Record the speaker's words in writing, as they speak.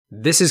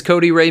This is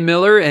Cody Ray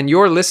Miller, and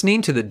you're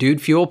listening to the Dude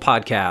Fuel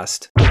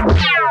Podcast.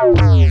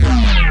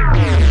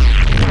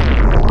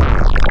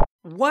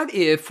 What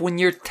if, when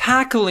you're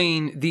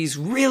tackling these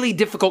really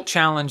difficult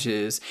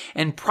challenges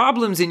and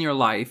problems in your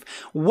life,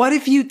 what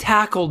if you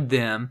tackled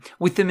them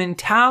with the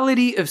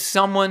mentality of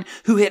someone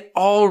who had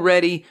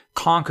already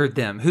conquered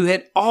them, who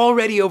had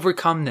already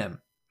overcome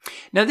them?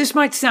 Now, this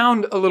might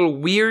sound a little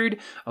weird,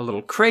 a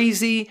little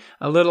crazy,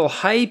 a little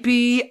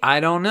hypey,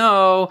 I don't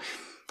know.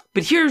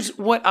 But here's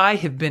what I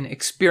have been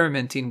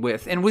experimenting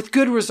with, and with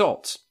good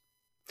results.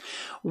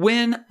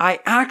 When I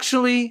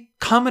actually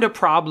come at a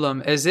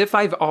problem as if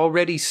I've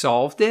already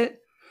solved it,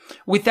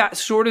 with that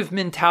sort of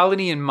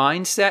mentality and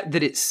mindset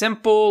that it's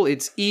simple,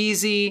 it's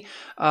easy,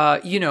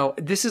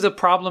 this is a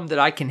problem that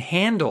I can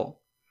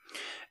handle,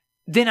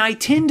 then I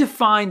tend to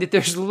find that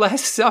there's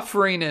less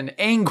suffering and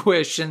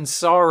anguish and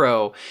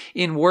sorrow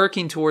in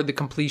working toward the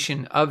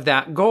completion of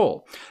that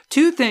goal.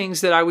 Two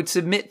things that I would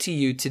submit to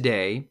you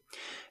today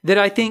that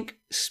I think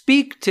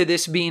speak to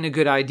this being a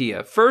good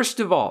idea. First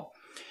of all,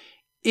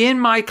 in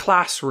my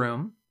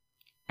classroom,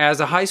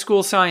 as a high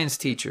school science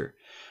teacher,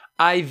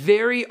 I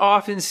very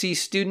often see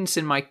students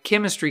in my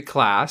chemistry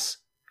class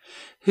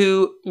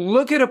who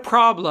look at a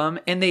problem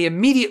and they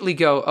immediately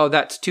go, "Oh,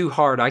 that's too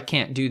hard. I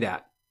can't do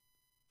that."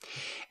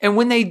 And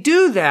when they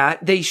do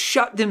that, they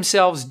shut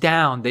themselves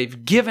down.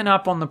 They've given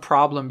up on the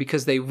problem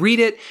because they read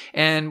it,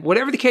 and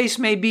whatever the case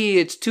may be,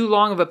 it's too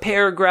long of a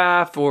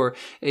paragraph or,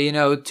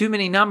 too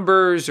many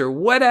numbers or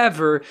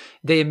whatever.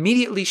 They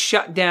immediately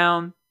shut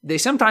down. They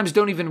sometimes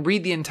don't even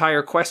read the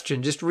entire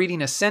question, just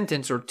reading a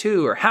sentence or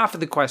two or half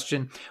of the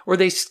question, or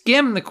they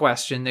skim the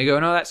question. They go,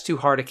 "No, that's too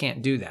hard. I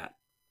can't do that."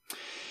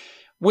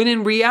 When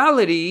in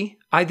reality,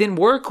 I then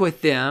work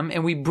with them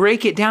and we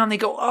break it down. They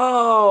go,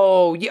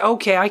 "Oh, yeah,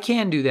 okay, I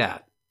can do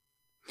that."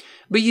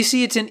 But you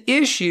see, it's an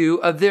issue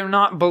of them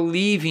not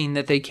believing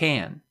that they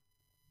can.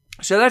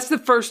 So that's the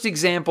first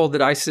example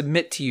that I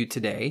submit to you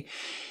today.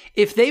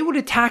 If they would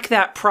attack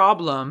that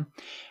problem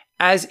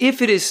as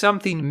if it is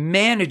something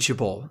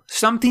manageable,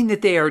 something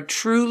that they are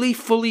truly,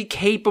 fully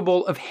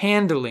capable of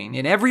handling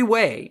in every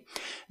way,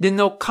 then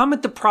they'll come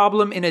at the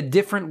problem in a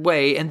different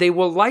way, and they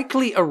will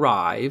likely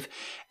arrive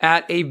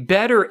at a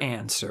better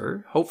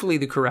answer, hopefully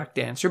the correct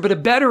answer, but a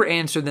better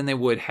answer than they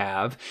would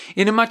have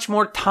in a much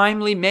more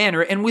timely manner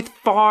and with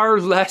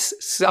far less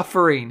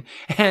suffering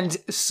and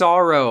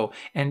sorrow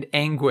and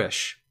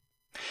anguish.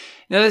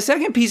 Now, the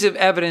second piece of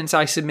evidence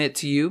I submit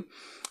to you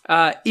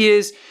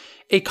is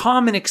a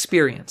common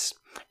experience.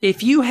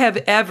 If you have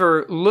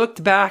ever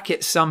looked back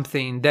at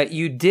something that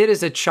you did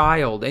as a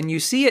child and you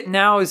see it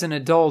now as an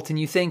adult and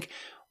you think,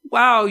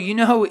 "Wow,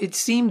 it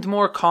seemed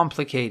more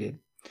complicated.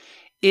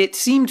 It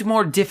seemed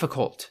more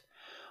difficult."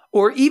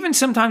 Or even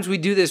sometimes we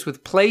do this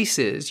with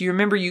places. You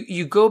remember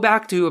you go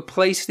back to a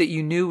place that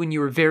you knew when you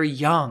were very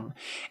young.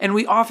 And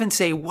we often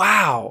say,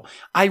 "Wow,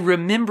 I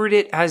remembered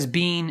it as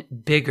being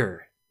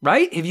bigger,"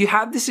 right? Have you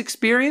had this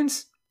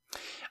experience?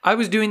 I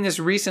was doing this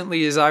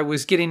recently as I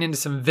was getting into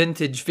some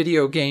vintage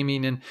video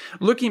gaming and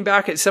looking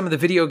back at some of the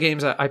video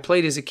games I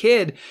played as a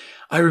kid.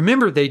 I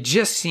remember they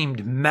just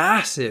seemed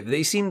massive.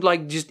 They seemed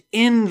like just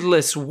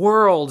endless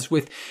worlds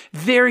with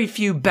very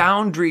few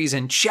boundaries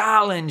and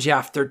challenge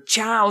after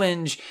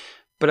challenge.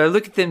 But I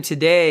look at them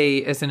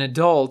today as an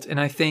adult and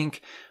I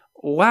think,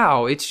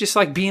 wow, it's just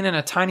like being in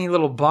a tiny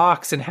little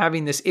box and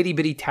having this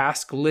itty-bitty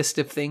task list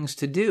of things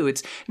to do.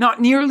 It's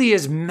not nearly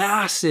as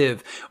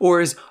massive or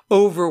as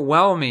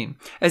overwhelming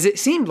as it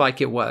seemed like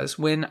it was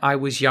when I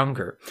was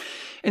younger.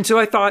 And so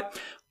I thought,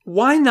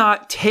 why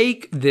not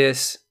take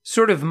this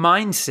sort of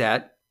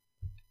mindset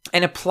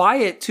and apply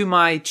it to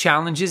my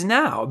challenges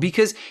now?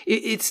 Because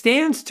it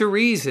stands to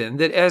reason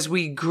that as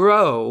we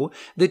grow,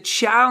 the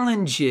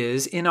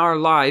challenges in our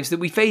lives that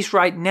we face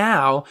right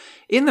now,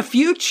 in the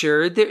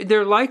future,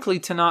 they're likely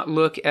to not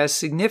look as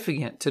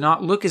significant, to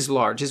not look as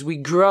large. As we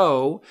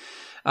grow,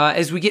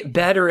 as we get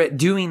better at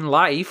doing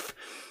life,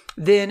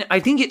 then I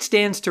think it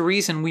stands to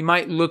reason we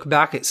might look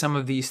back at some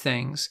of these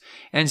things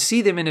and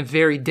see them in a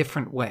very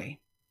different way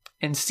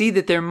and see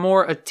that they're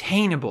more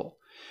attainable.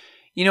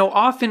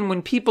 Often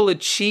when people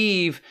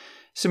achieve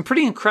some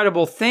pretty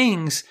incredible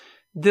things,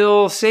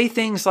 they'll say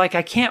things like,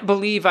 "I can't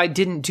believe I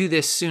didn't do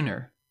this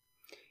sooner."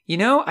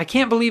 I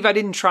can't believe I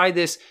didn't try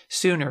this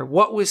sooner.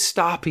 What was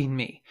stopping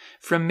me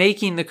from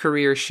making the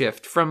career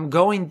shift, from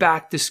going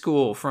back to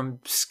school, from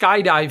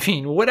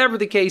skydiving, whatever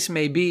the case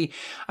may be?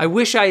 I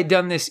wish I had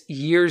done this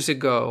years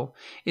ago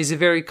is a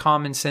very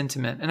common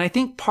sentiment. And I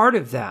think part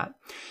of that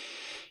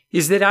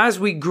is that as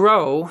we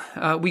grow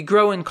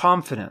in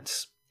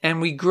confidence. And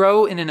we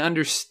grow in an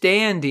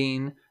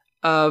understanding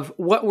of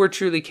what we're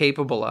truly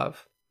capable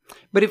of.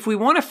 But if we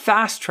want to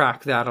fast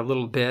track that a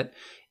little bit,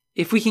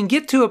 if we can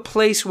get to a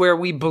place where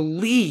we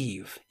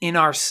believe in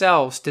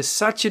ourselves to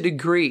such a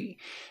degree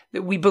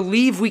that we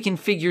believe we can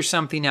figure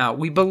something out,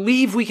 we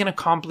believe we can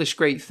accomplish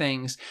great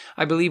things,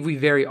 I believe we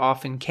very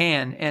often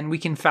can, and we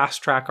can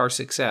fast track our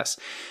success.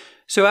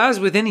 So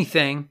as with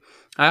anything,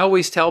 I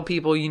always tell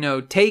people,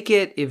 take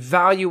it,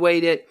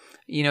 evaluate it,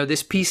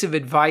 this piece of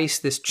advice,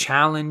 this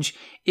challenge.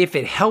 If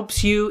it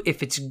helps you,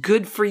 if it's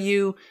good for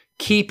you,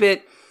 keep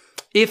it.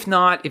 If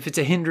not, if it's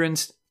a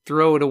hindrance,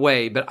 throw it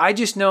away. But I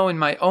just know in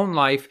my own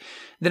life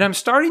that I'm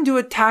starting to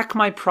attack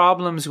my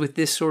problems with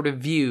this sort of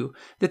view,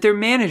 that they're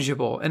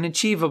manageable and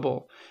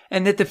achievable,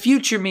 and that the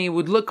future me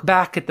would look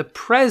back at the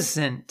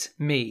present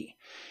me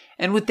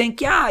and would think,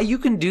 yeah, you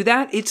can do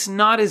that. It's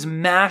not as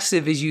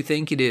massive as you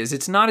think it is.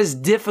 It's not as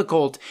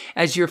difficult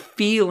as you're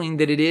feeling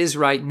that it is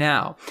right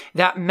now.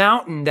 That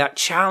mountain, that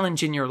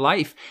challenge in your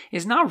life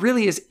is not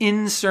really as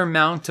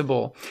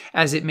insurmountable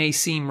as it may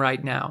seem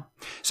right now.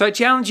 So I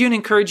challenge you and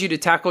encourage you to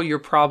tackle your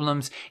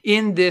problems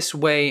in this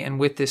way and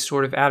with this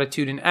sort of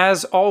attitude. And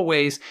as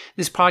always,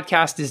 this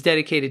podcast is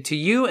dedicated to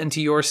you and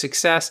to your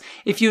success.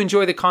 If you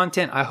enjoy the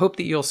content, I hope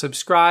that you'll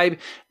subscribe.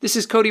 This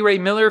is Cody Ray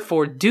Miller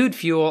for Dude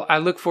Fuel. I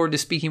look forward to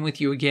speaking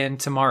with you again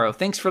tomorrow.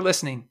 Thanks for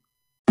listening.